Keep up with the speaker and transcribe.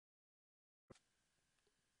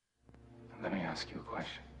ask you a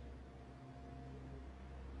question?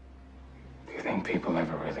 Do you think people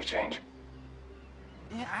ever really change?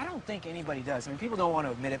 Yeah, I don't think anybody does. I mean, people don't want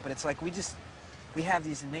to admit it, but it's like we have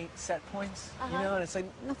these innate set points, you know, and it's like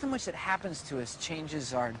nothing much that happens to us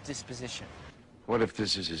changes our disposition. What if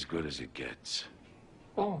this is as good as it gets?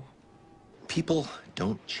 Oh. People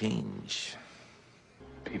don't change.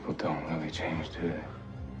 People don't really change, do they?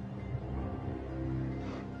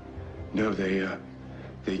 No,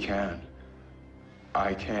 they can.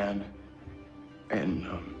 I can. And,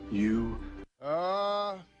 you...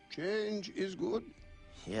 change is good.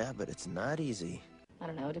 Yeah, but it's not easy. I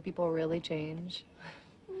don't know, do people really change?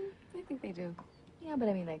 I think they do. Yeah, but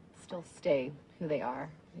I mean, they still stay who they are,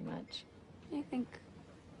 pretty much. I think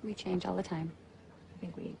we change all the time. I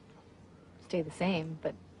think we stay the same,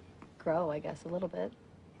 but grow, I guess, a little bit.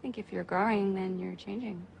 I think if you're growing, then you're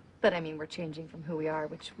changing. But I mean, we're changing from who we are,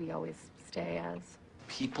 which we always stay as.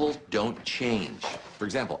 People don't change. For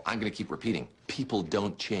example, I'm going to keep repeating, people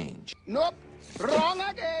don't change. Nope. Wrong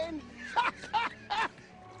again.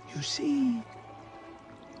 You see,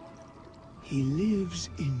 he lives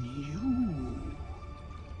in you.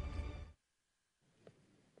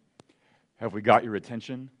 Have we got your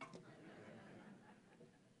attention?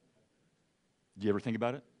 Do you ever think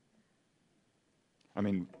about it? I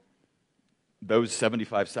mean, those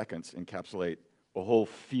 75 seconds encapsulate a whole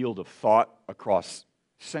field of thought across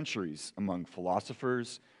centuries among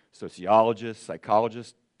philosophers, sociologists,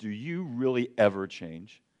 psychologists. Do you really ever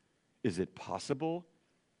change? Is it possible?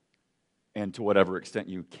 And to whatever extent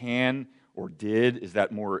you can or did, is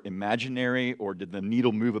that more imaginary, or did the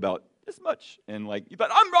needle move about this much? And like, you thought,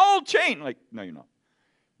 I'm all changed. Like, no, you're not.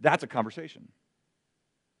 That's a conversation.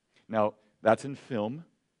 Now, that's in film,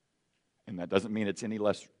 and that doesn't mean it's any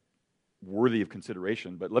less worthy of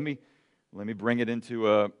consideration, but let me bring it into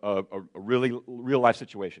a really real-life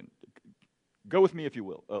situation. Go with me, if you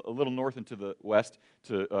will, a little north and to the west,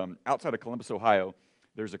 to outside of Columbus, Ohio.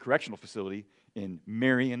 There's a correctional facility in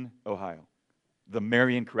Marion, Ohio. The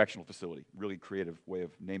Marion Correctional Facility. Really creative way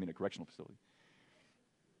of naming a correctional facility.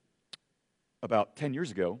 About 10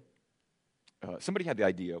 years ago, somebody had the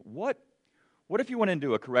idea, what if you went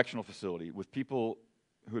into a correctional facility with people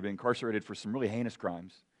who had been incarcerated for some really heinous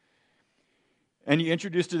crimes, and you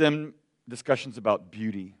introduced to them discussions about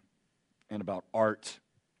beauty and about art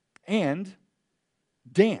and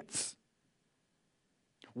dance?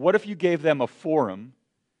 What if you gave them a forum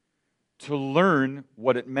to learn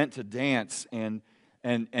what it meant to dance and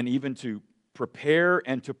even to prepare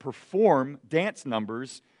and to perform dance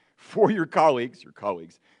numbers for your colleagues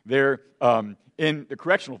there in the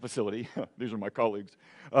correctional facility? These are my colleagues.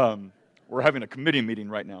 We're having a committee meeting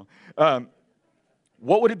right now.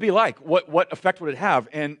 What would it be like? What effect would it have?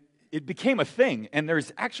 And it became a thing, and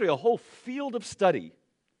there's actually a whole field of study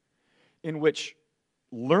in which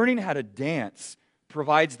learning how to dance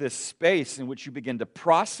provides this space in which you begin to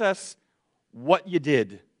process what you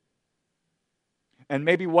did and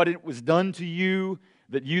maybe what it was done to you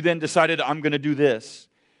that you then decided, I'm going to do this.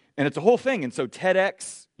 And it's a whole thing. And so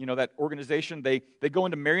TEDx, that organization, they go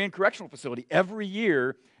into Marion Correctional Facility every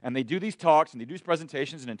year, and they do these talks and they do these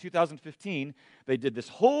presentations. And in 2015, they did this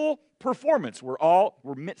whole performance where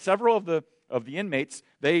several of the inmates,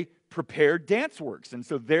 they prepared dance works. And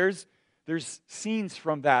so there's scenes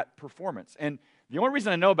from that performance. And the only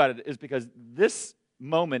reason I know about it is because this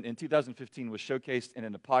moment in 2015 was showcased in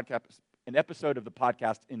an episode of the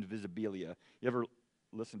podcast Invisibilia. You ever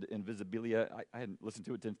listened to Invisibilia? I hadn't listened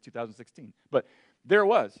to it since 2016, but there it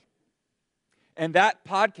was. And that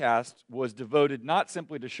podcast was devoted not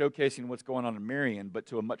simply to showcasing what's going on in Marion, but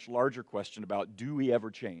to a much larger question about, do we ever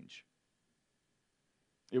change?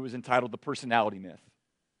 It was entitled The Personality Myth.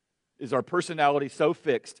 Is our personality so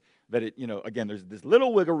fixed that it, again, there's this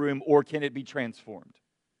little wiggle room, or can it be transformed?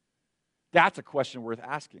 That's a question worth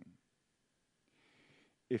asking.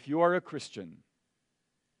 If you are a Christian,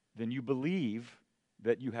 then you believe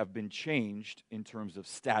that you have been changed in terms of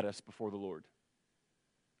status before the Lord.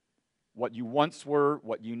 What you once were,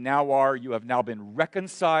 what you now are, you have now been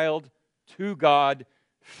reconciled to God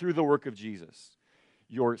through the work of Jesus.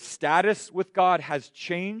 Your status with God has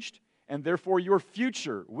changed, and therefore your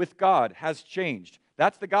future with God has changed.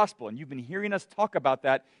 That's the gospel, and you've been hearing us talk about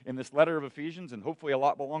that in this letter of Ephesians, and hopefully a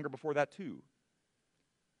lot longer before that too.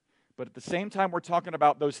 But at the same time, we're talking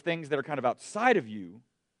about those things that are kind of outside of you.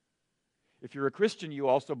 If you're a Christian, you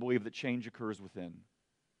also believe that change occurs within.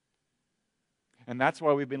 And that's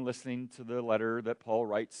why we've been listening to the letter that Paul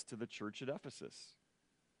writes to the church at Ephesus.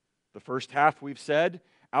 The first half, we've said,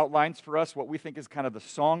 outlines for us what we think is kind of the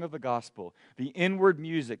song of the gospel, the inward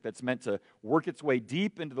music that's meant to work its way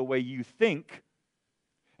deep into the way you think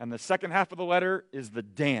And the second half of the letter is the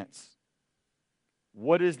dance.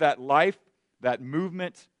 What is that life, that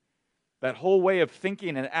movement, that whole way of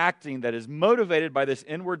thinking and acting that is motivated by this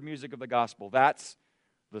inward music of the gospel? That's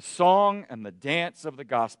the song and the dance of the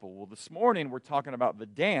gospel. Well, this morning we're talking about the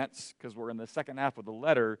dance because we're in the second half of the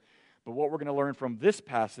letter. But what we're going to learn from this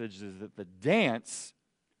passage is that the dance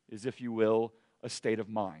is, if you will, a state of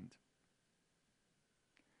mind,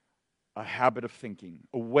 a habit of thinking,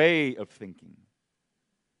 a way of thinking.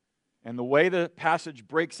 And the way the passage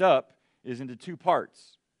breaks up is into two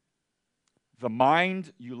parts: the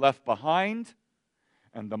mind you left behind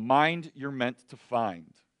and the mind you're meant to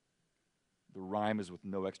find. The rhyme is with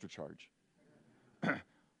no extra charge.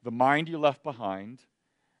 The mind you left behind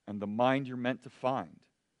and the mind you're meant to find.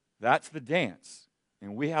 That's the dance.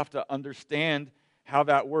 And we have to understand how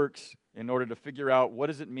that works in order to figure out what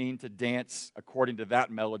does it mean to dance according to that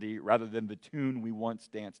melody rather than the tune we once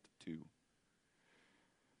danced to.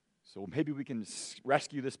 So maybe we can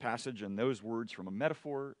rescue this passage and those words from a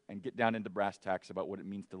metaphor and get down into brass tacks about what it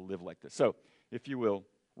means to live like this. So, if you will,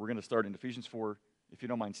 we're going to start in Ephesians 4. If you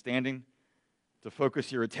don't mind standing to focus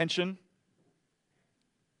your attention.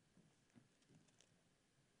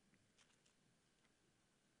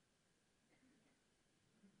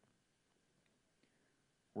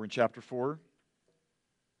 We're in chapter 4,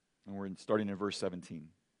 and we're starting in verse 17.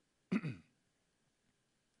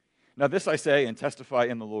 Now this I say and testify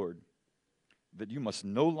in the Lord, that you must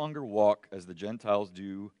no longer walk as the Gentiles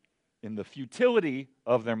do in the futility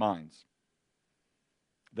of their minds.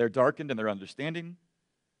 They're darkened in their understanding,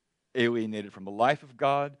 alienated from the life of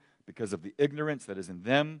God because of the ignorance that is in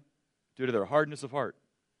them due to their hardness of heart.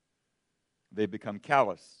 They've become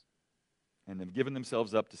callous and have given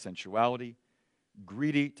themselves up to sensuality,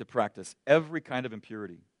 greedy to practice every kind of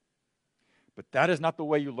impurity. But that is not the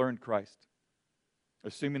way you learned Christ.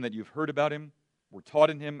 Assuming that you've heard about him, were taught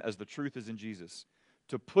in him as the truth is in Jesus,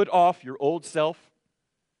 to put off your old self,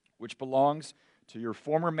 which belongs to your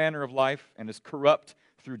former manner of life and is corrupt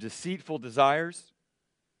through deceitful desires,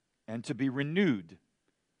 and to be renewed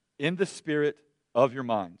in the spirit of your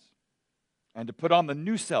minds, and to put on the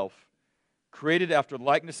new self, created after the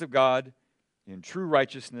likeness of God in true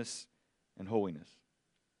righteousness and holiness.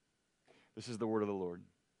 This is the word of the Lord.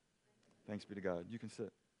 Thanks be to God. You can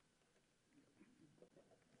sit.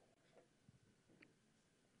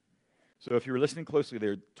 So if you were listening closely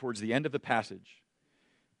there, towards the end of the passage,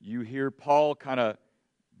 you hear Paul kind of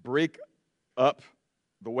break up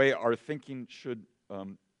the way our thinking should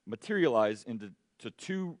materialize into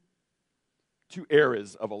two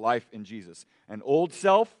eras of a life in Jesus: an old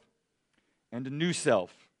self and a new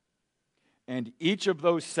self. And each of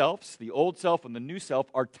those selves, the old self and the new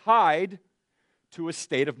self, are tied to a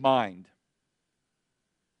state of mind,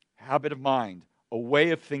 habit of mind, a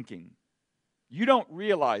way of thinking. You don't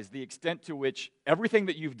realize the extent to which everything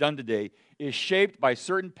that you've done today is shaped by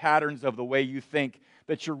certain patterns of the way you think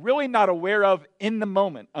that you're really not aware of in the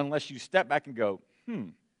moment unless you step back and go,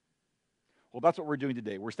 Well, that's what we're doing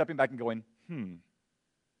today. We're stepping back and going,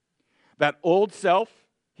 That old self,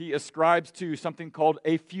 he ascribes to something called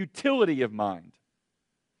a futility of mind.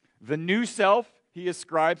 The new self, he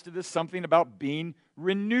ascribes to this something about being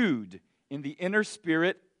renewed in the inner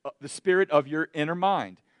spirit, the spirit of your inner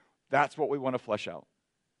mind. That's what we want to flesh out.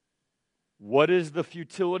 What is the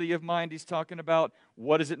futility of mind he's talking about?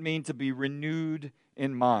 What does it mean to be renewed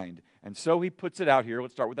in mind? And so he puts it out here.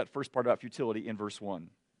 Let's start with that first part about futility in verse 1.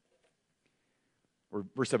 Or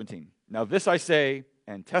verse 17. Now this I say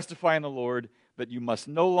and testify in the Lord, that you must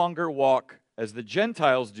no longer walk as the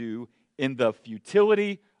Gentiles do in the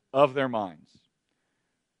futility of their minds.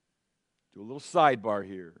 Do a little sidebar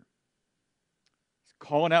here. He's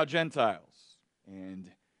calling out Gentiles. And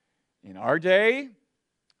in our day,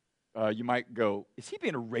 you might go, is he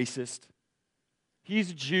being a racist? He's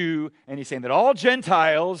a Jew, and he's saying that all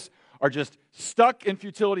Gentiles are just stuck in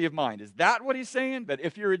futility of mind. Is that what he's saying? That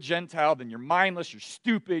if you're a Gentile, then you're mindless, you're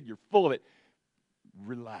stupid, you're full of it.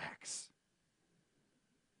 Relax.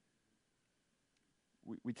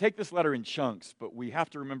 We take this letter in chunks, but we have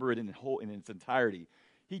to remember it in its entirety.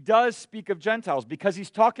 He does speak of Gentiles because he's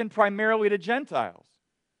talking primarily to Gentiles.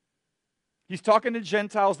 He's talking to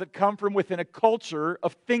Gentiles that come from within a culture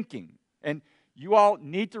of thinking. And you all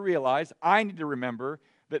need to realize, I need to remember,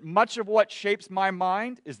 that much of what shapes my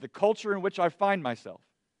mind is the culture in which I find myself.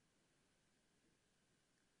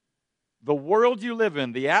 The world you live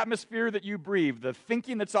in, the atmosphere that you breathe, the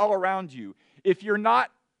thinking that's all around you. If you're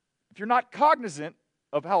not cognizant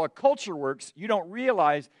of how a culture works, you don't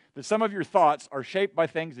realize that some of your thoughts are shaped by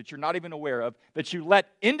things that you're not even aware of, that you let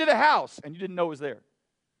into the house and you didn't know was there.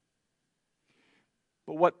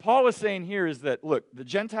 But what Paul is saying here is that, look, the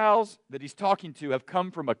Gentiles that he's talking to have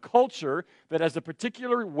come from a culture that has a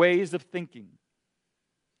particular ways of thinking.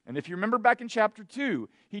 And if you remember back in chapter 2,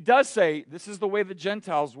 he does say this is the way the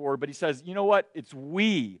Gentiles were, but he says, you know what? It's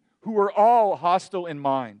we who are all hostile in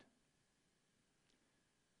mind.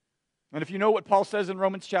 And if you know what Paul says in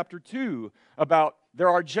Romans chapter 2 about there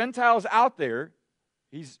are Gentiles out there,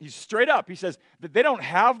 he's straight up. He says that they don't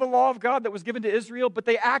have the law of God that was given to Israel, but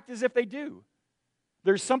they act as if they do.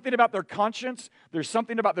 There's something about their conscience, there's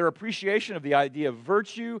something about their appreciation of the idea of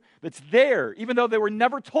virtue that's there, even though they were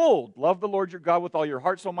never told, love the Lord your God with all your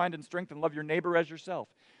heart, soul, mind, and strength, and love your neighbor as yourself.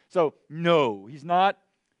 So, no, he's not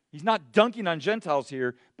dunking on Gentiles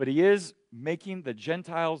here, but he is making the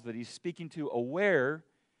Gentiles that he's speaking to aware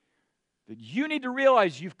that you need to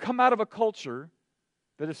realize you've come out of a culture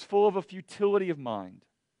that is full of a futility of mind.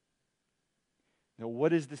 Now,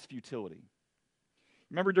 what is this futility?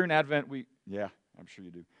 Remember during Advent, I'm sure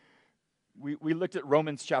you do. We looked at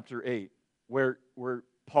Romans chapter 8, where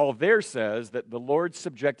Paul there says that the Lord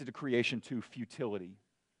subjected a creation to futility.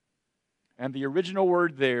 And the original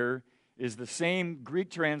word there is the same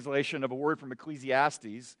Greek translation of a word from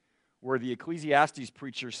Ecclesiastes, where the Ecclesiastes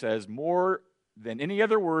preacher says more than any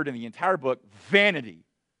other word in the entire book, vanity.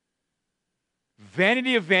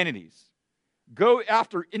 Vanity of vanities. Go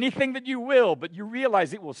after anything that you will, but you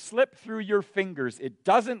realize it will slip through your fingers. It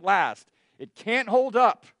doesn't last. It can't hold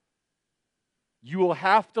up. You will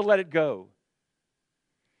have to let it go.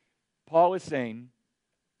 Paul is saying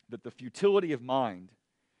that the futility of mind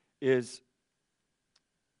is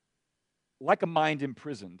like a mind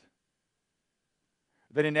imprisoned.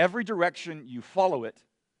 That in every direction you follow it,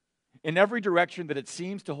 in every direction that it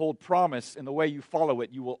seems to hold promise in the way you follow it,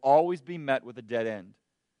 you will always be met with a dead end.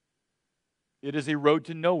 It is a road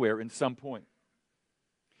to nowhere in some point.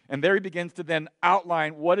 And there he begins to then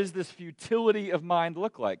outline what does this futility of mind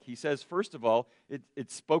look like. He says, first of all,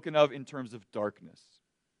 it's spoken of in terms of darkness.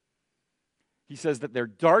 He says that they're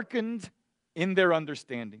darkened in their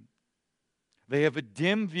understanding. They have a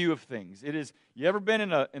dim view of things. It is, you ever been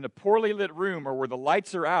in a poorly lit room or where the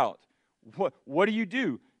lights are out? What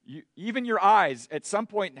do? Even your eyes at some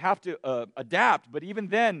point have to adapt, but even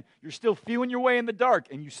then, you're still feeling your way in the dark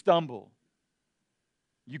and you stumble.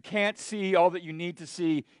 You can't see all that you need to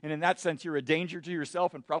see, and in that sense, you're a danger to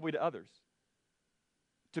yourself and probably to others.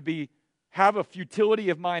 To have a futility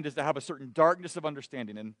of mind is to have a certain darkness of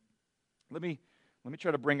understanding. And let me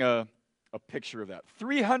try to bring a picture of that.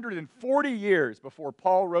 340 years before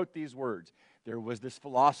Paul wrote these words, there was this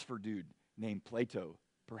philosopher dude named Plato.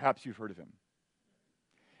 Perhaps you've heard of him.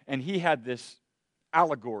 And he had this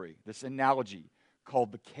allegory, this analogy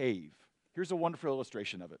called the cave. Here's a wonderful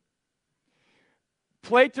illustration of it.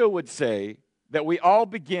 Plato would say that we all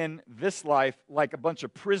begin this life like a bunch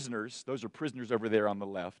of prisoners, those are prisoners over there on the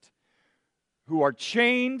left, who are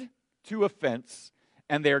chained to a fence,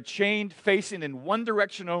 and they're chained facing in one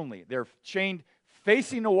direction only. They're chained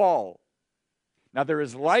facing a wall. Now there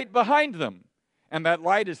is light behind them, and that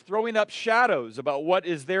light is throwing up shadows about what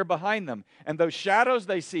is there behind them. And those shadows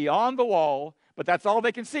they see on the wall, but that's all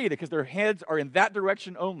they can see because their heads are in that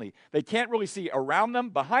direction only. They can't really see around them,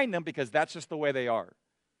 behind them, because that's just the way they are.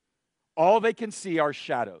 All they can see are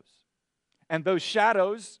shadows. And those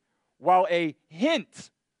shadows, while a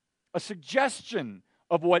hint, a suggestion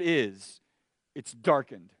of what is, it's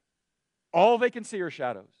darkened. All they can see are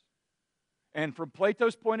shadows. And from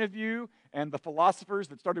Plato's point of view, and the philosophers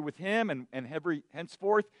that started with him, and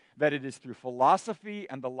henceforth, that it is through philosophy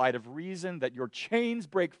and the light of reason that your chains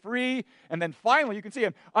break free. And then finally, you can see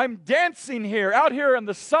him, I'm dancing here, out here in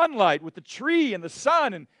the sunlight with the tree and the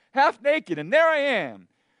sun and half naked, and there I am.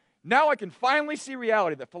 Now I can finally see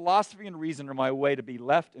reality, that philosophy and reason are my way to be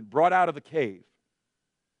left and brought out of the cave.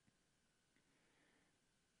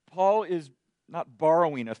 Paul is not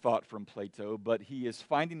borrowing a thought from Plato, but he is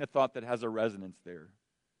finding a thought that has a resonance there.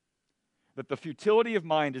 That the futility of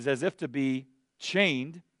mind is as if to be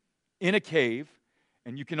chained in a cave,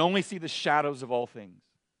 and you can only see the shadows of all things.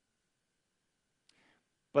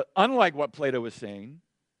 But unlike what Plato was saying,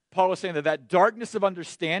 Paul is saying that darkness of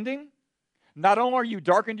understanding, not only are you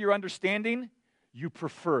darkened to your understanding, you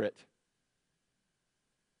prefer it.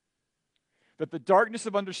 That the darkness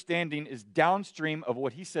of understanding is downstream of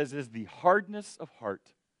what he says is the hardness of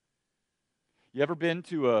heart. You ever been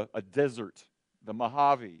to a desert, the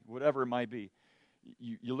Mojave, whatever it might be?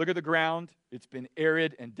 You look at the ground, it's been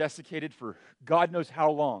arid and desiccated for God knows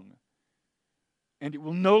how long. And it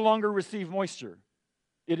will no longer receive moisture.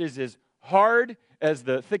 It is as hard as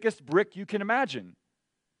the thickest brick you can imagine.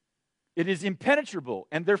 It is impenetrable,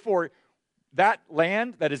 and therefore, that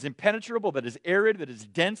land that is impenetrable, that is arid, that is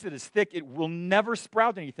dense, that is thick, it will never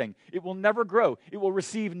sprout anything. It will never grow. It will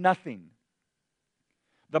receive nothing.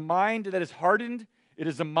 The mind that is hardened, it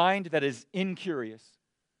is a mind that is incurious.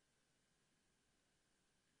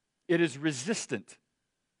 It is resistant.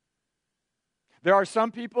 There are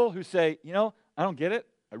some people who say, I don't get it.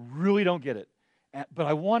 I really don't get it. But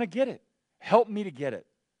I want to get it. Help me to get it.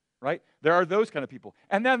 Right? There are those kind of people.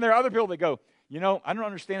 And then there are other people that go, I don't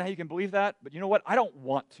understand how you can believe that, but you know what? I don't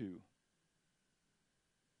want to.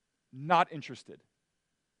 Not interested.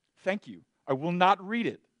 Thank you. I will not read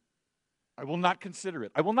it. I will not consider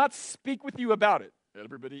it. I will not speak with you about it.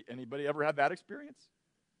 Anybody ever had that experience?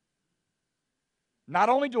 Not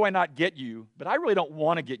only do I not get you, but I really don't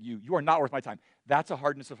want to get you. You are not worth my time. That's a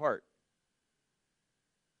hardness of heart.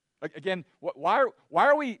 Again, why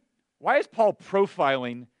is Paul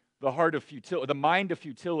profiling the heart of futility, the mind of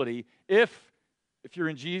futility, if you're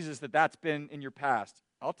in Jesus, that's been in your past?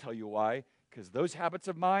 I'll tell you why. Because those habits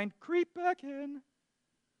of mind creep back in.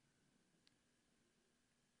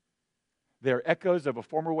 They're echoes of a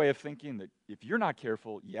former way of thinking that if you're not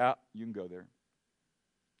careful, you can go there.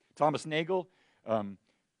 Thomas Nagel,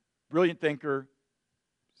 brilliant thinker,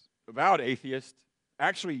 avowed atheist,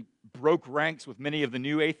 actually broke ranks with many of the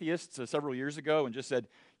new atheists several years ago and just said,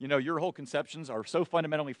 your whole conceptions are so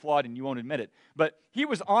fundamentally flawed and you won't admit it. But he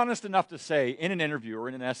was honest enough to say in an interview or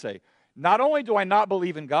in an essay, not only do I not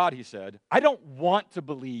believe in God, he said, I don't want to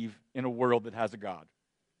believe in a world that has a God.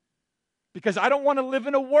 Because I don't want to live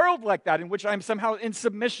in a world like that in which I'm somehow in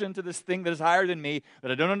submission to this thing that is higher than me, that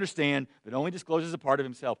I don't understand, that only discloses a part of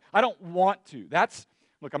himself. I don't want to.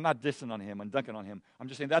 Look, I'm not dissing on him, I'm dunking on him. I'm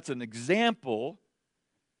just saying that's an example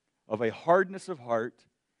of a hardness of heart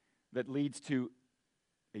that leads to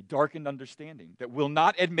a darkened understanding that will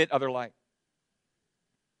not admit other light.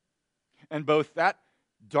 And both that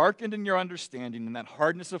darkened in your understanding and that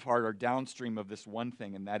hardness of heart are downstream of this one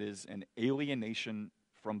thing, and that is an alienation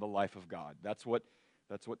from the life of God. That's what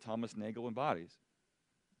Thomas Nagel embodies.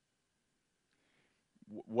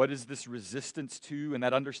 What is this resistance to and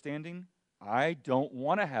that understanding? I don't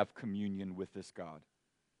want to have communion with this God.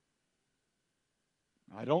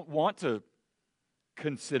 I don't want to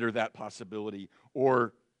consider that possibility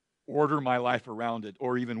or order my life around it,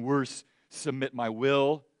 or even worse, submit my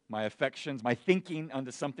will, my affections, my thinking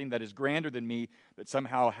unto something that is grander than me, that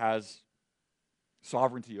somehow has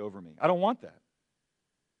sovereignty over me. I don't want that.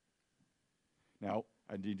 Now,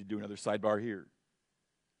 I need to do another sidebar here.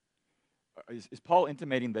 Is Paul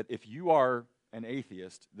intimating that if you are an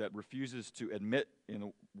atheist that refuses to admit in a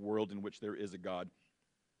world in which there is a God,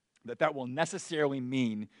 that will necessarily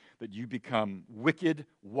mean that you become wicked,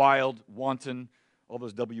 wild, wanton, all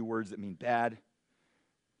those W words that mean bad?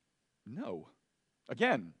 No.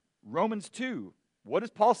 Again, Romans 2. What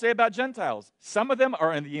does Paul say about Gentiles? Some of them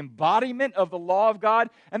are in the embodiment of the law of God,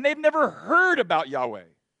 and they've never heard about Yahweh.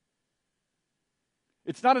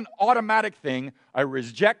 It's not an automatic thing. I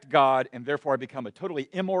reject God, and therefore I become a totally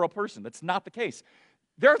immoral person. That's not the case.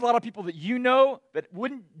 There's a lot of people that that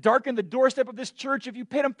wouldn't darken the doorstep of this church if you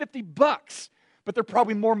paid them $50, but they're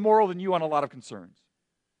probably more moral than you on a lot of concerns.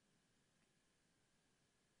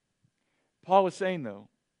 Paul is saying, though,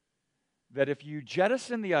 that if you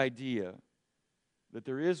jettison the idea that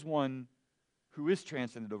there is one who is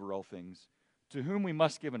transcendent over all things, to whom we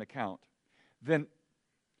must give an account, then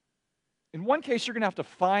in one case you're going to have to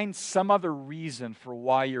find some other reason for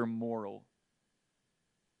why you're moral.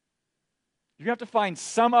 You're going to have to find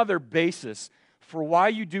some other basis for why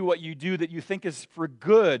you do what you do that you think is for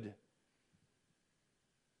good.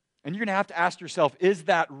 And you're going to have to ask yourself, is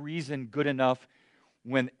that reason good enough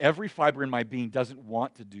when every fiber in my being doesn't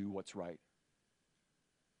want to do what's right?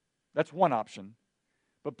 That's one option.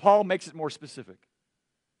 But Paul makes it more specific.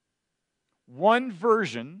 One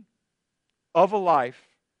version of a life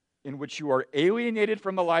in which you are alienated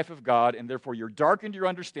from the life of God and therefore you're darkened your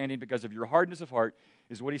understanding because of your hardness of heart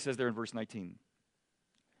is what he says there in verse 19.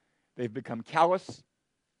 They've become callous.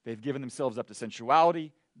 They've given themselves up to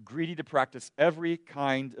sensuality, greedy to practice every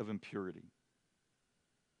kind of impurity.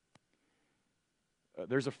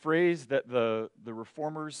 There's a phrase that the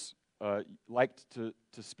reformers liked to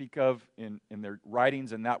speak of in their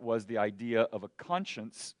writings, and that was the idea of a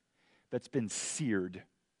conscience that's been seared,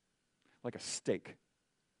 like a steak.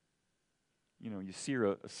 You sear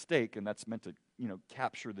a steak, and that's meant to,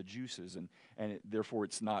 capture the juices, and therefore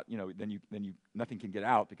it's not, then you nothing can get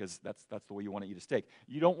out because that's the way you want to eat a steak.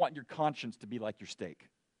 You don't want your conscience to be like your steak.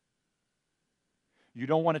 You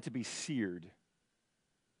don't want it to be seared.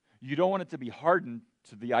 You don't want it to be hardened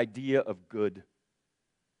to the idea of good.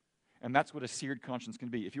 And that's what a seared conscience can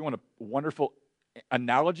be. If you want a wonderful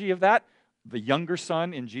analogy of that, the younger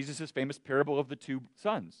son in Jesus' famous parable of the two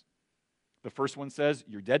sons. The first one says,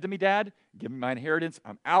 "You're dead to me, Dad. Give me my inheritance.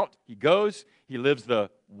 I'm out." He goes. He lives the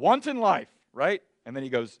wanton life, right? And then he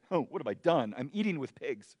goes, "Oh, what have I done? I'm eating with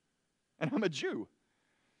pigs, and I'm a Jew."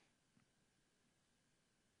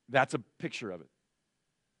 That's a picture of it.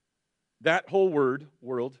 That whole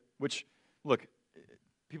world, which, look,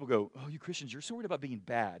 people go, "Oh, you Christians, you're so worried about being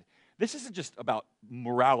bad." This isn't just about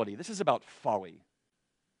morality. This is about folly.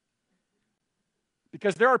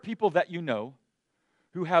 Because there are people that you know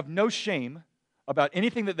who have no shame about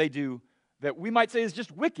anything that they do that we might say is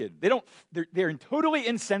just wicked. They're totally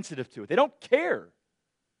insensitive to it. They don't care.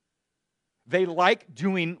 They like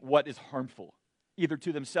doing what is harmful, either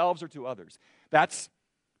to themselves or to others. That's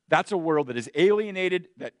a world that is alienated,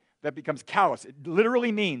 that becomes callous. It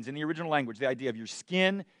literally means, in the original language, the idea of your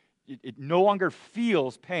skin, it no longer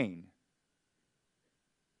feels pain.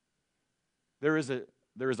 There is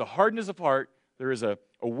a hardness of heart. There is a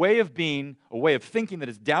way of being, a way of thinking that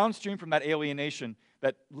is downstream from that alienation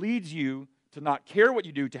that leads you to not care what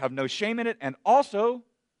you do, to have no shame in it, and also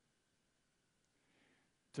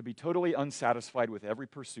to be totally unsatisfied with every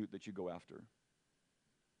pursuit that you go after.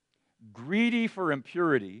 Greedy for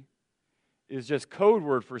impurity is just code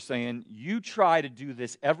word for saying you try to do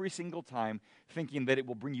this every single time thinking that it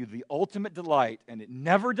will bring you the ultimate delight, and it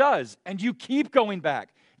never does, and you keep going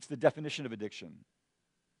back. It's the definition of addiction.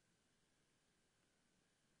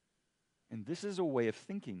 And this is a way of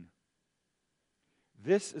thinking.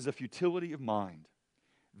 This is a futility of mind.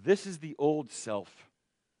 This is the old self.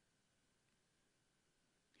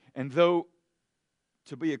 And though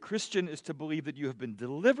to be a Christian is to believe that you have been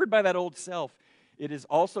delivered by that old self, it is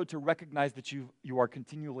also to recognize that you are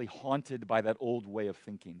continually haunted by that old way of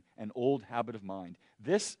thinking, an old habit of mind.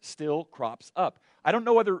 This still crops up. I don't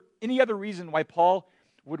know any other reason why Paul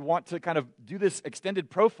would want to kind of do this extended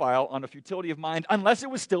profile on a futility of mind unless it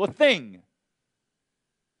was still a thing.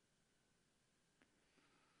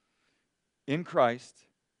 In Christ,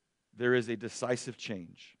 there is a decisive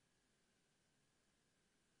change.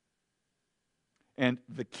 And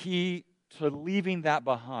the key to leaving that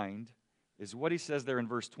behind is what he says there in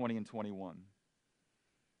verse 20 and 21.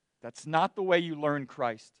 That's not the way you learn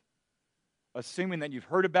Christ, assuming that you've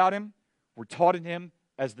heard about him, were taught in him,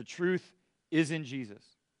 as the truth is in Jesus.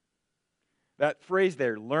 That phrase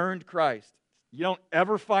there, learned Christ, you don't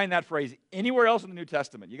ever find that phrase anywhere else in the New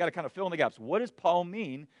Testament. You got to kind of fill in the gaps. What does Paul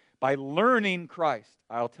mean by learning Christ?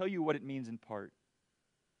 I'll tell you what it means in part.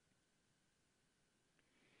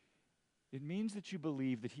 It means that you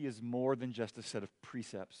believe that he is more than just a set of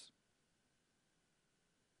precepts.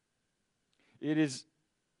 It is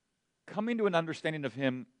coming to an understanding of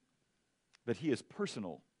him that he is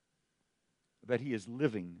personal, that he is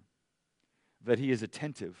living, that he is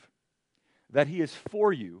attentive, that he is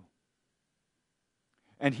for you.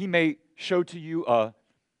 And he may show to you a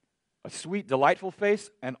sweet, delightful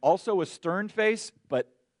face and also a stern face,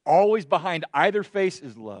 but always behind either face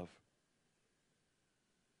is love.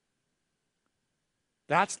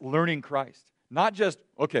 That's learning Christ. Not just,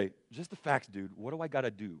 okay, just the facts, dude. What do I got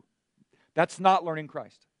to do? That's not learning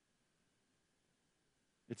Christ.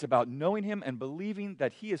 It's about knowing him and believing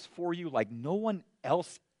that he is for you like no one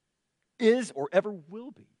else is or ever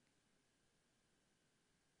will be.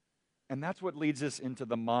 And that's what leads us into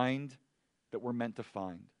the mind that we're meant to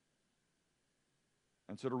find.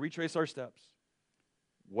 And so to retrace our steps,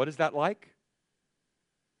 what is that like?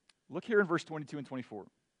 Look here in verse 22 and 24.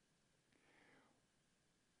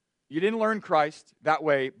 You didn't learn Christ that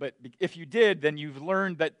way, but if you did, then you've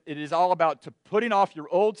learned that it is all about putting off your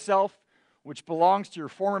old self, which belongs to your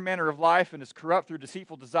former manner of life and is corrupt through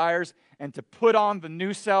deceitful desires, and to put on the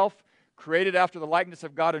new self, created after the likeness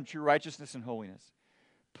of God in true righteousness and holiness.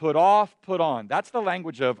 Put off, put on. That's the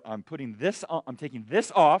language of I'm putting this on, I'm taking this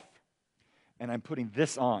off, and I'm putting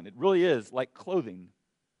this on. It really is like clothing.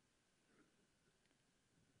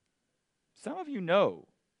 Some of you know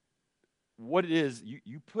what it is.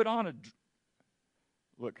 You put on a...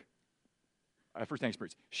 Look, I have first-hand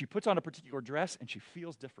experience. She puts on a particular dress, and she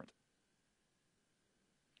feels different.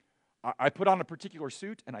 I put on a particular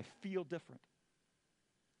suit, and I feel different.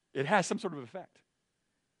 It has some sort of effect.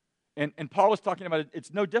 And Paul is talking about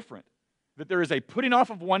it's no different. That there is a putting off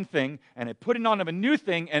of one thing and a putting on of a new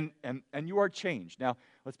thing, and you are changed. Now,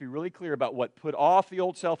 let's be really clear about what put off the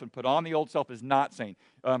old self and put on the old self is not saying.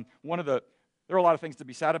 There are a lot of things to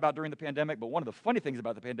be sad about during the pandemic, but one of the funny things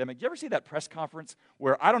about the pandemic, did you ever see that press conference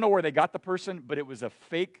where I don't know where they got the person, but it was a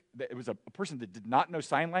person that did not know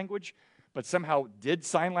sign language, but somehow did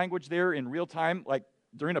sign language there in real time, like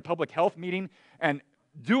during a public health meeting, and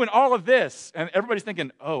doing all of this, and everybody's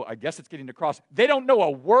thinking, oh, I guess it's getting across. They don't know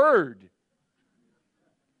a word.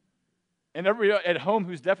 And everybody at home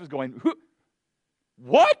who's deaf is going, "Who?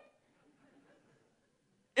 What?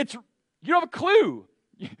 You don't have a clue.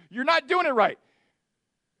 You're not doing it right."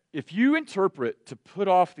 If you interpret to put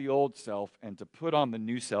off the old self and to put on the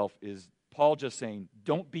new self, is Paul just saying,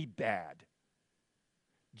 don't be bad.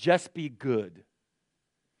 Just be good.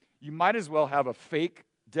 You might as well have a fake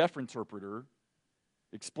deaf interpreter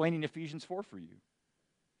explaining Ephesians 4 for you.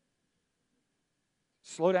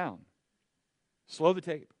 Slow down. Slow the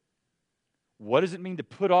tape. What does it mean to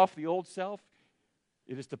put off the old self?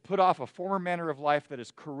 It is to put off a former manner of life that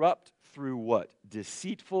is corrupt through what?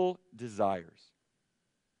 Deceitful desires.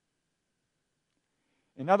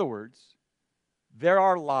 In other words, there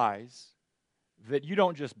are lies that you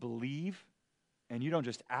don't just believe and you don't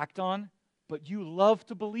just act on, but you love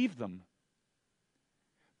to believe them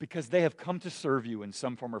because they have come to serve you in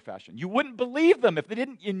some form or fashion. You wouldn't believe them if they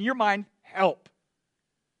didn't, in your mind, help.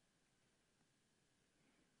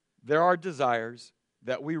 There are desires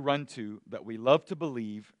that we run to, that we love to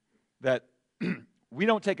believe, that we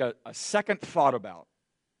don't take a second thought about.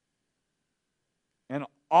 And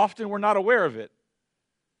often we're not aware of it.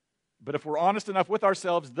 But if we're honest enough with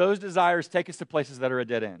ourselves, those desires take us to places that are a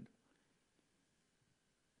dead end.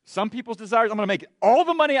 Some people's desires, I'm going to make all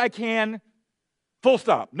the money I can, full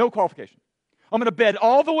stop, no qualification. I'm going to bed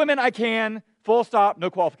all the women I can, full stop, no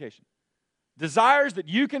qualification. Desires that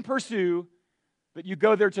you can pursue, that you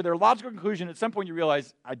go there to their logical conclusion. At some point you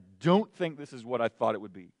realize, I don't think this is what I thought it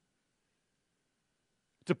would be.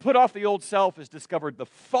 To put off the old self is discovered the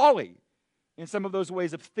folly in some of those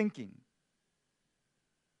ways of thinking.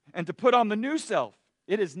 And to put on the new self,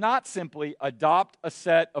 it is not simply adopt a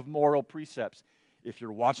set of moral precepts. If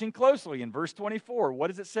you're watching closely in verse 24, what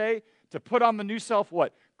does it say? To put on the new self,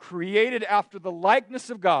 what? Created after the likeness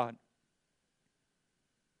of God.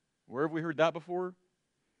 Where have we heard that before?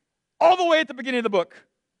 All the way at the beginning of the book.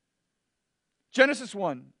 Genesis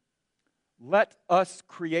 1. Let us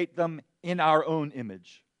create them in our own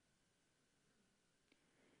image.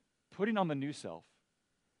 Putting on the new self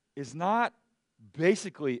is not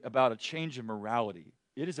basically about a change of morality.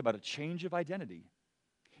 It is about a change of identity.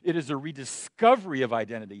 It is a rediscovery of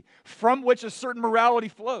identity from which a certain morality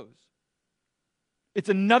flows. It's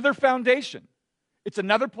another foundation. It's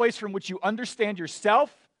another place from which you understand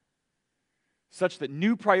yourself such that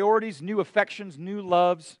new priorities, new affections, new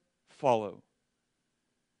loves follow.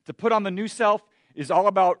 To put on the new self is all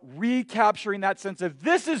about recapturing that sense of,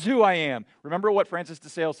 this is who I am. Remember what Francis de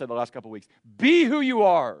Sales said the last couple of weeks. Be who you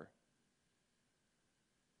are.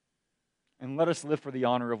 And let us live for the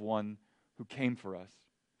honor of one who came for us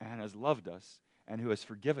and has loved us and who has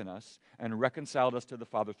forgiven us and reconciled us to the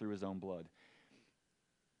Father through his own blood.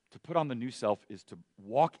 To put on the new self is to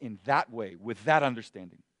walk in that way with that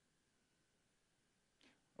understanding.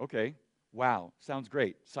 Okay, wow, sounds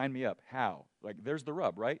great. Sign me up. How? Like, there's the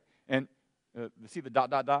rub, right? And see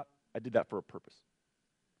the ... I did that for a purpose.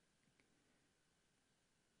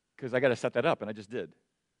 Because I got to set that up, and I just did.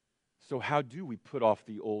 So how do we put off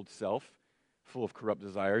the old self, full of corrupt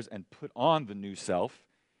desires, and put on the new self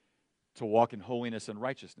to walk in holiness and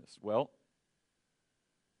righteousness? Well,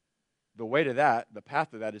 the way to that, the path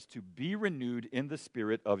to that, is to be renewed in the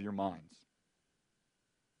spirit of your minds.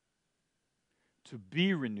 To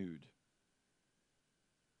be renewed.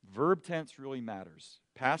 Verb tense really matters.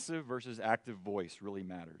 Passive versus active voice really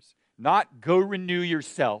matters. Not go renew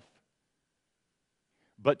yourself,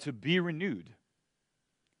 but to be renewed.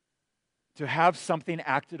 To have something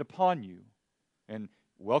acted upon you. And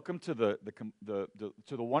welcome to the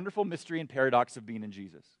wonderful mystery and paradox of being in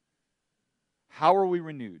Jesus. How are we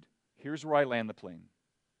renewed? Here's where I land the plane.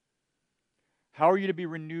 How are you to be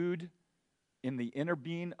renewed in the inner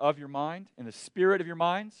being of your mind, in the spirit of your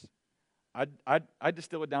minds? I'd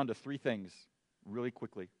distill it down to three things really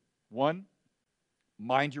quickly. One,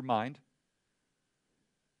 mind your mind.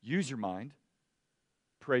 Use your mind.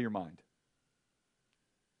 Pray your mind.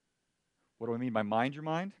 What do I mean by mind your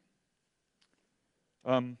mind?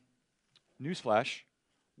 Newsflash,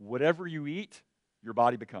 whatever you eat, your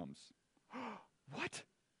body becomes. What?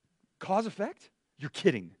 Cause effect? You're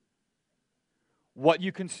kidding. What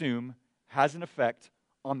you consume has an effect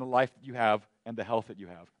on the life that you have and the health that you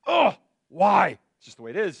have. Oh, why? It's just the way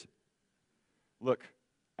it is. Look,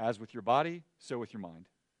 as with your body, so with your mind.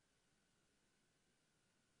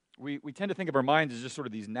 We tend to think of our minds as just sort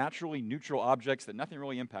of these naturally neutral objects that nothing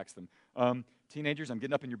really impacts them. Teenagers, I'm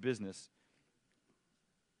getting up in your business.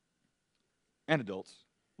 And adults,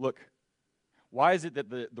 look, why is it that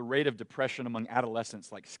the rate of depression among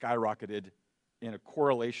adolescents like skyrocketed in a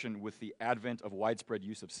correlation with the advent of widespread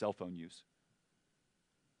use of cell phone use?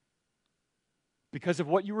 Because of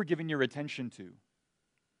what you were giving your attention to.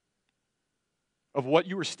 of what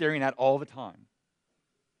you are staring at all the time.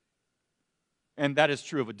 And that is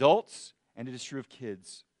true of adults, and it is true of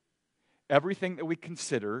kids. Everything that we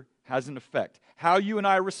consider has an effect. How you and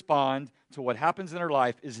I respond to what happens in our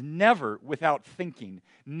life is never without thinking,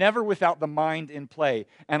 never without the mind in play.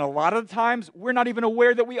 And a lot of the times, we're not even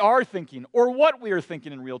aware that we are thinking or what we are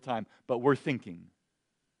thinking in real time, but we're thinking.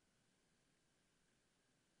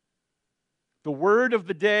 The word of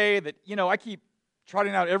the day that, I keep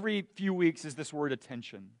trotting out every few weeks is this word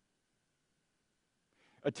attention.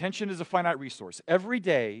 Attention is a finite resource. Every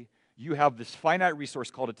day, you have this finite resource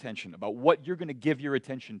called attention about what you're going to give your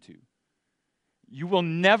attention to. You will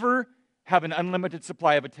never have an unlimited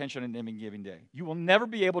supply of attention in any given day. You will never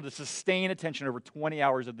be able to sustain attention over 20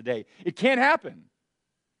 hours of the day. It can't happen.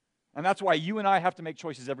 And that's why you and I have to make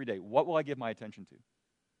choices every day. What will I give my attention to?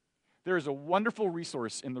 There is a wonderful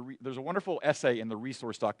resource there's a wonderful essay in the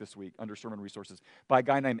resource doc this week under sermon resources by a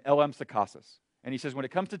guy named L.M. Sakasis. And he says, when it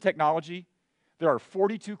comes to technology, there are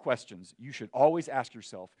 42 questions you should always ask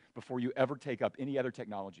yourself before you ever take up any other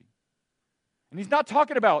technology. And he's not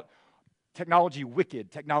talking about technology wicked,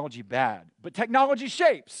 technology bad, but technology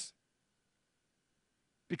shapes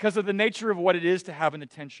because of the nature of what it is to have an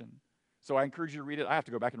attention. So I encourage you to read it. I have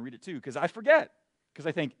to go back and read it too because I forget. Because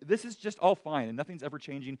I think this is just all fine and nothing's ever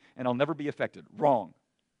changing and I'll never be affected. Wrong.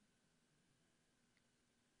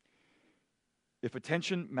 If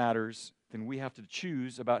attention matters, then we have to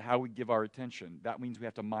choose about how we give our attention. That means we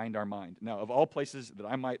have to mind our mind. Now, of all places that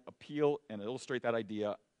I might appeal and illustrate that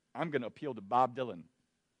idea, I'm going to appeal to Bob Dylan.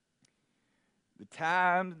 The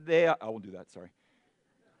time I won't do that, sorry.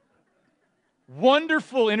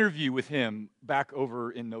 Wonderful interview with him back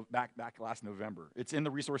last November. It's in the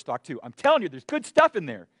resource doc too. I'm telling you, there's good stuff in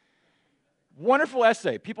there. Wonderful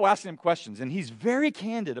essay. People asking him questions, and he's very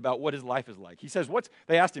candid about what his life is like. He says,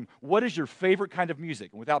 they asked him, what is your favorite kind of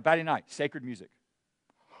music? And without batting an eye, sacred music.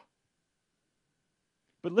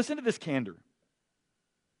 But listen to this candor.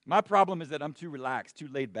 My problem is that I'm too relaxed, too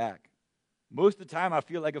laid back. Most of the time, I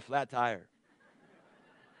feel like a flat tire.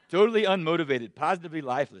 Totally unmotivated, positively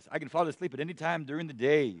lifeless. I can fall asleep at any time during the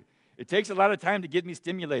day. It takes a lot of time to get me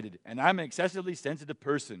stimulated, and I'm an excessively sensitive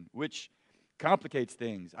person, which complicates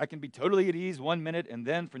things. I can be totally at ease 1 minute, and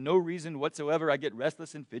then for no reason whatsoever, I get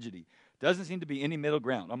restless and fidgety. Doesn't seem to be any middle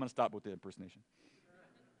ground. I'm going to stop with the impersonation.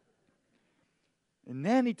 And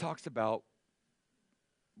then he talks about,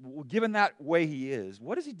 well, given that way he is,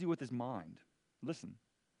 what does he do with his mind? Listen.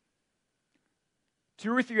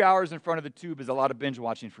 2 or 3 hours in front of the tube is a lot of binge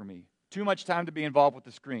watching for me. Too much time to be involved with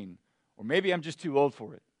the screen. Or maybe I'm just too old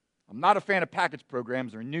for it. I'm not a fan of package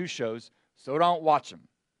programs or news shows, so don't watch them.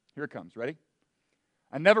 Here it comes. Ready?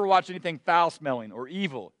 I never watch anything foul-smelling or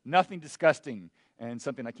evil, nothing disgusting, and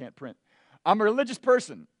something I can't print. I'm a religious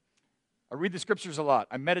person. I read the scriptures a lot.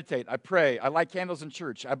 I meditate. I pray. I light candles in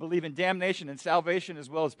church. I believe in damnation and salvation as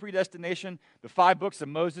well as predestination, the 5 books of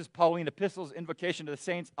Moses, Pauline epistles, invocation to the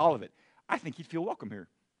saints, all of it. I think he'd feel welcome here.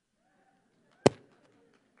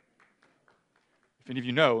 If any of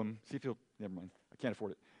you know him, see if he'll, never mind, I can't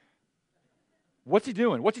afford it. What's he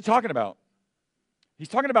doing? What's he talking about? He's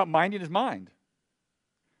talking about minding his mind.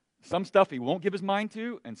 Some stuff he won't give his mind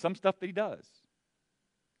to, and some stuff that he does.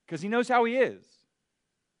 Because he knows how he is.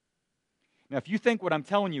 Now, if you think what I'm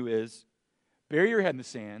telling you is, bury your head in the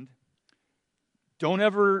sand, don't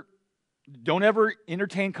ever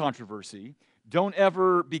entertain controversy, don't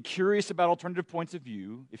ever be curious about alternative points of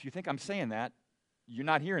view. If you think I'm saying that, you're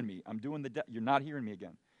not hearing me. You're not hearing me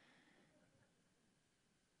again.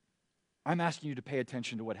 I'm asking you to pay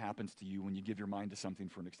attention to what happens to you when you give your mind to something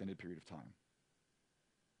for an extended period of time.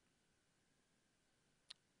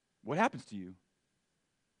 What happens to you?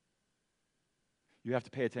 You have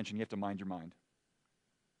to pay attention. You have to mind your mind.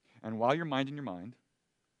 And while you're minding your mind,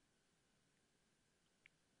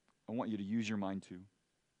 I want you to use your mind too.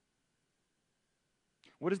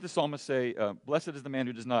 What does the psalmist say? Blessed is the man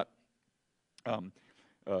who does not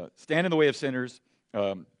stand in the way of sinners,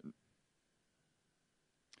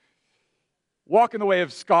 walk in the way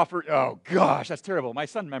of scoffers. Oh, gosh, that's terrible. My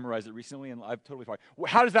son memorized it recently, and I've totally forgotten.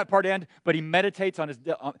 How does that part end? But he meditates on his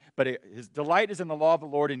delight is in the law of the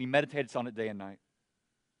Lord, and he meditates on it day and night.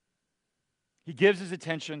 He gives his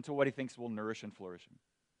attention to what he thinks will nourish and flourish him.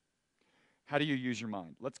 How do you use your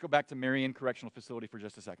mind? Let's go back to Marion Correctional Facility for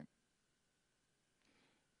just a second.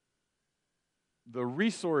 The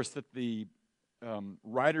resource that the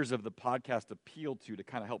writers of the podcast appealed to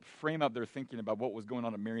kind of help frame up their thinking about what was going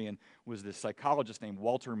on at Marion was this psychologist named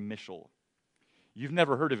Walter Mischel. You've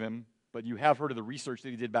never heard of him, but you have heard of the research that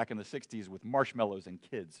he did back in the 60s with marshmallows and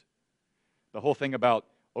kids. The whole thing about,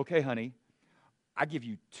 okay, honey, I give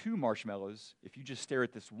you 2 marshmallows. If you just stare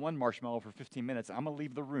at this 1 marshmallow for 15 minutes, I'm going to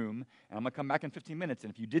leave the room, and I'm going to come back in 15 minutes,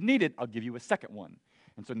 and if you didn't eat it, I'll give you a second one.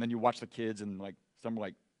 And so then you watch the kids, and like some are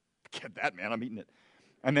like, get that, man, I'm eating it.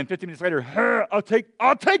 And then 15 minutes later, I'll take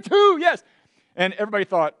 2, yes. And everybody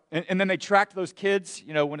thought, and then they tracked those kids,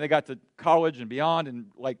 when they got to college and beyond, and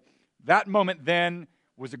like that moment then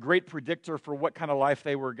was a great predictor for what kind of life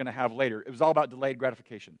they were going to have later. It was all about delayed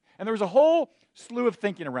gratification. And there was a whole slew of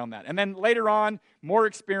thinking around that. And then later on, more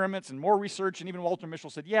experiments and more research, and even Walter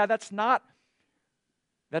Mischel said, yeah, that's not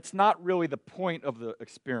really the point of the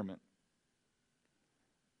experiment.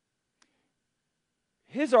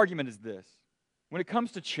 His argument is this: when it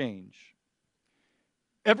comes to change,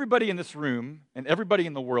 everybody in this room and everybody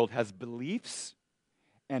in the world has beliefs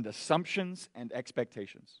and assumptions and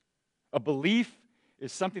expectations. A belief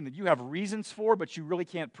is something that you have reasons for, but you really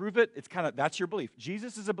can't prove it. That's your belief.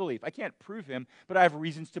 Jesus is a belief. I can't prove him, but I have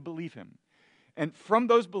reasons to believe him. And from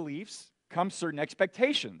those beliefs come certain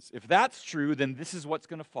expectations. If that's true, then this is what's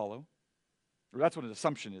going to follow. Or that's what an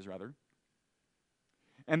assumption is, rather.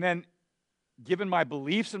 And then, given my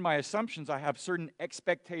beliefs and my assumptions, I have certain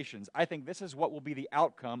expectations. I think this is what will be the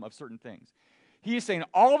outcome of certain things. He is saying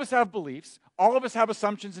all of us have beliefs, all of us have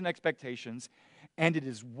assumptions and expectations, and it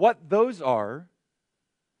is what those are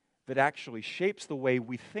that actually shapes the way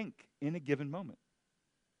we think in a given moment.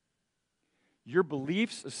 Your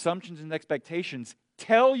beliefs, assumptions, and expectations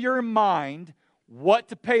tell your mind what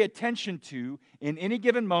to pay attention to in any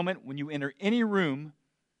given moment when you enter any room,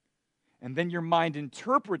 and then your mind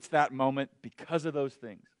interprets that moment because of those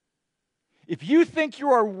things. If you think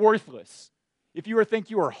you are worthless, if you think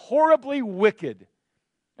you are horribly wicked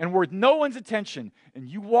and worth no one's attention, and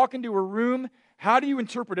you walk into a room, how do you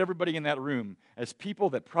interpret everybody in that room? As people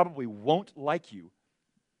that probably won't like you.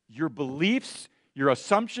 Your beliefs, your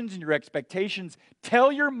assumptions, and your expectations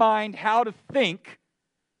tell your mind how to think,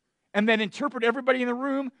 and then interpret everybody in the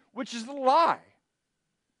room, which is a lie.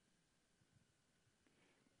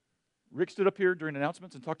 Rick stood up here during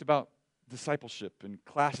announcements and talked about discipleship and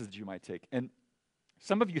classes that you might take. And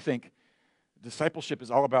some of you think discipleship is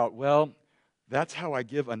all about, well, that's how I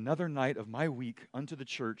give another night of my week unto the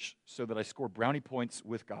church so that I score brownie points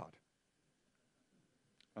with God.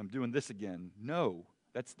 I'm doing this again. No,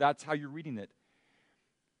 that's how you're reading it.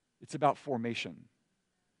 It's about formation.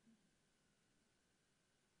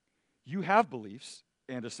 You have beliefs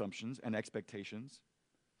and assumptions and expectations,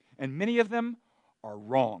 and many of them are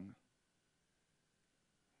wrong.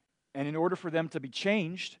 And in order for them to be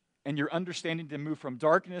changed, and your understanding to move from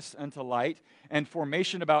darkness unto light, and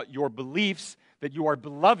formation about your beliefs that you are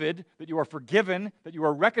beloved, that you are forgiven, that you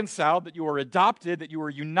are reconciled, that you are adopted, that you are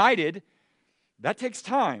united, that takes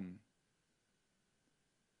time.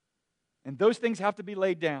 And those things have to be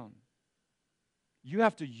laid down. You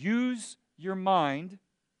have to use your mind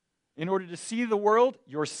in order to see the world,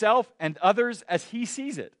 yourself, and others as he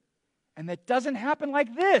sees it. And that doesn't happen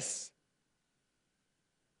like this.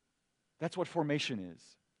 That's what formation is.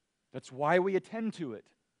 That's why we attend to it.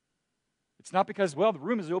 It's not because, well, the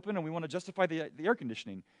room is open and we want to justify the air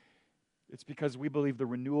conditioning. It's because we believe the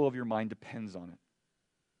renewal of your mind depends on it.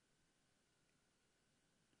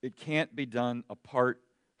 It can't be done apart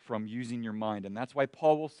from using your mind. And that's why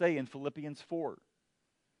Paul will say in Philippians 4,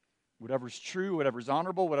 whatever is true, whatever is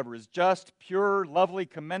honorable, whatever is just, pure, lovely,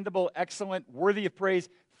 commendable, excellent, worthy of praise,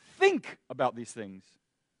 think about these things.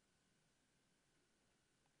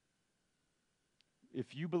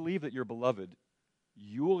 If you believe that you're beloved,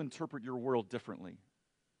 you will interpret your world differently.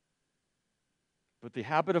 But the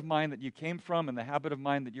habit of mind that you came from and the habit of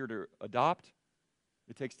mind that you're to adopt,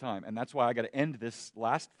 it takes time. And that's why I got to end this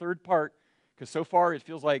last third part, because so far it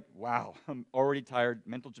feels like, wow, I'm already tired.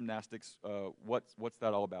 Mental gymnastics, what's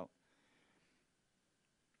that all about?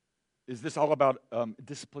 Is this all about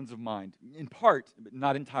disciplines of mind? In part, but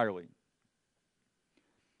not entirely.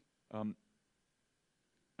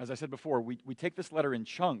 As I said before, we take this letter in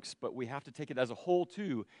chunks, but we have to take it as a whole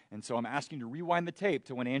too. And so I'm asking you to rewind the tape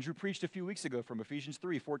to when Andrew preached a few weeks ago from Ephesians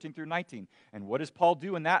 3, 14 through 19. And what does Paul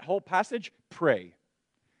do in that whole passage? Pray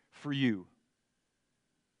for you.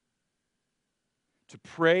 To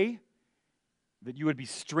pray that you would be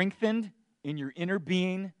strengthened in your inner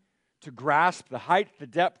being to grasp the height, the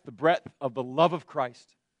depth, the breadth of the love of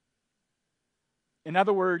Christ. In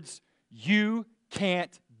other words, you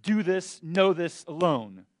can't do this, know this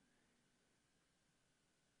alone.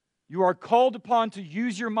 You are called upon to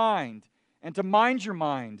use your mind and to mind your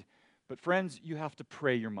mind. But friends, you have to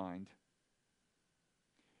pray your mind.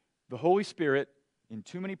 The Holy Spirit, in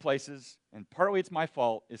too many places, and partly it's my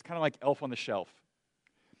fault, is kind of like Elf on the Shelf.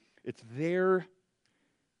 It's there.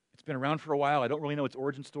 It's been around for a while. I don't really know its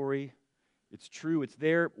origin story. It's true. It's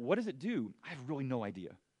there. What does it do? I have really no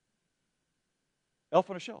idea. Elf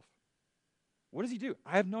on a shelf. What does he do?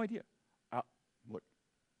 I have no idea. Look,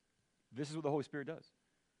 this is what the Holy Spirit does.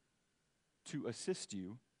 To assist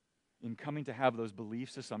you in coming to have those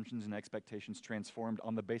beliefs, assumptions, and expectations transformed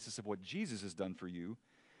on the basis of what Jesus has done for you,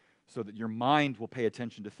 so that your mind will pay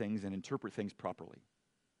attention to things and interpret things properly.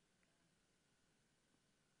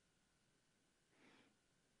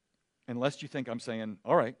 Unless you think I'm saying,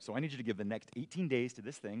 all right, so I need you to give the next 18 days to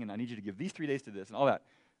this thing, and I need you to give these 3 days to this, and all that.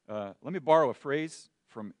 Let me borrow a phrase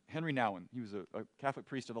from Henry Nouwen. He was a Catholic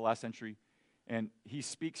priest of the last century, and he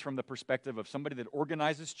speaks from the perspective of somebody that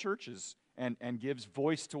organizes churches and gives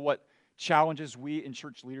voice to what challenges we in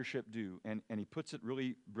church leadership do. And he puts it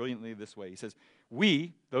really brilliantly this way. He says,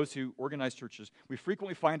 we, those who organize churches, we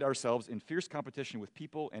frequently find ourselves in fierce competition with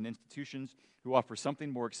people and institutions who offer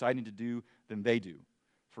something more exciting to do than they do.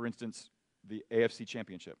 For instance, the AFC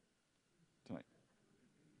Championship tonight.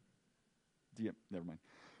 Never mind.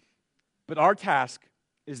 But our task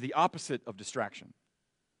is the opposite of distraction.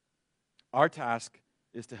 Our task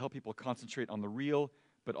is to help people concentrate on the real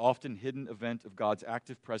but often hidden event of God's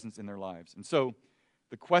active presence in their lives. And so,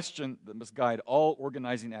 the question that must guide all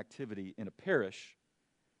organizing activity in a parish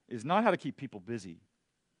is not how to keep people busy,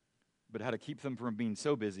 but how to keep them from being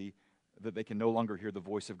so busy that they can no longer hear the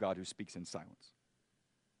voice of God who speaks in silence.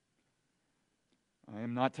 I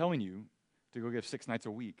am not telling you to go give 6 nights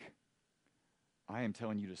a week. I am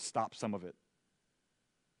telling you to stop some of it.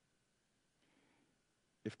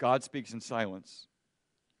 If God speaks in silence,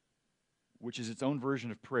 which is its own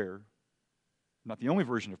version of prayer, not the only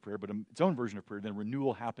version of prayer, but its own version of prayer, then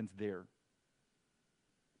renewal happens there.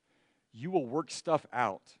 You will work stuff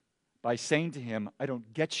out by saying to him, I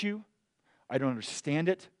don't get you. I don't understand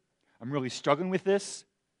it. I'm really struggling with this.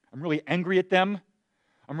 I'm really angry at them.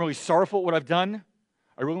 I'm really sorrowful at what I've done.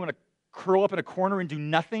 I really want to curl up in a corner and do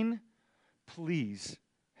nothing. Please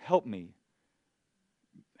help me.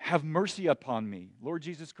 Have mercy upon me. Lord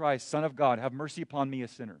Jesus Christ, Son of God, have mercy upon me, a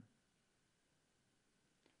sinner.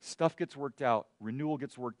 Stuff gets worked out. Renewal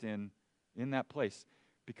gets worked in that place.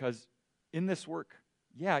 Because in this work,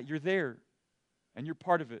 yeah, you're there and you're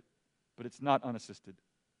part of it, but it's not unassisted.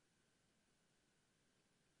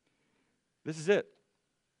 This is it.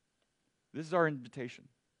 This is our invitation.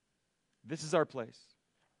 This is our place.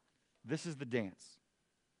 This is the dance.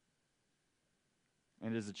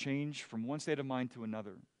 And it is a change from one state of mind to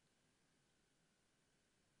another.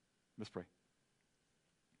 Let's pray.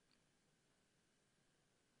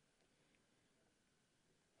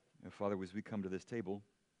 Now, Father, as we come to this table,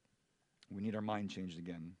 we need our mind changed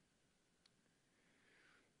again.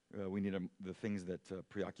 We need the things that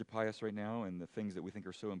preoccupy us right now and the things that we think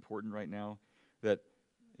are so important right now that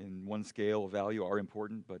in one scale of value are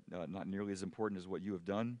important, but not nearly as important as what you have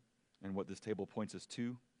done and what this table points us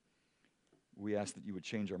to. We ask that you would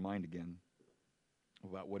change our mind again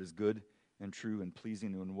about what is good and true and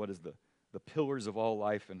pleasing and what is the pillars of all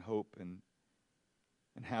life and hope and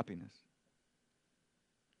happiness.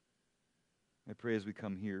 I pray as we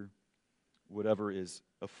come here, whatever is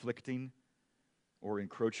afflicting or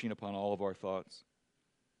encroaching upon all of our thoughts,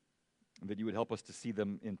 that you would help us to see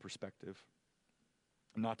them in perspective,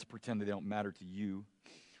 not to pretend they don't matter to you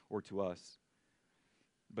or to us,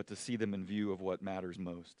 but to see them in view of what matters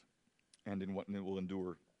most and in what will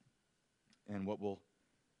endure and what will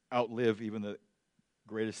outlive even the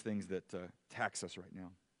greatest things that tax us right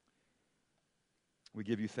now. We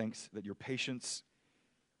give you thanks that your patience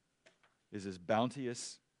is as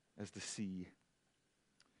bounteous as the sea,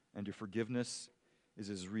 and your forgiveness is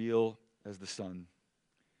as real as the sun.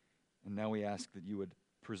 And now we ask that you would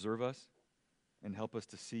preserve us and help us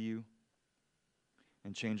to see you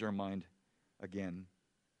and change our mind again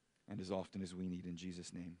and as often as we need. In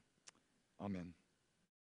Jesus' name, amen.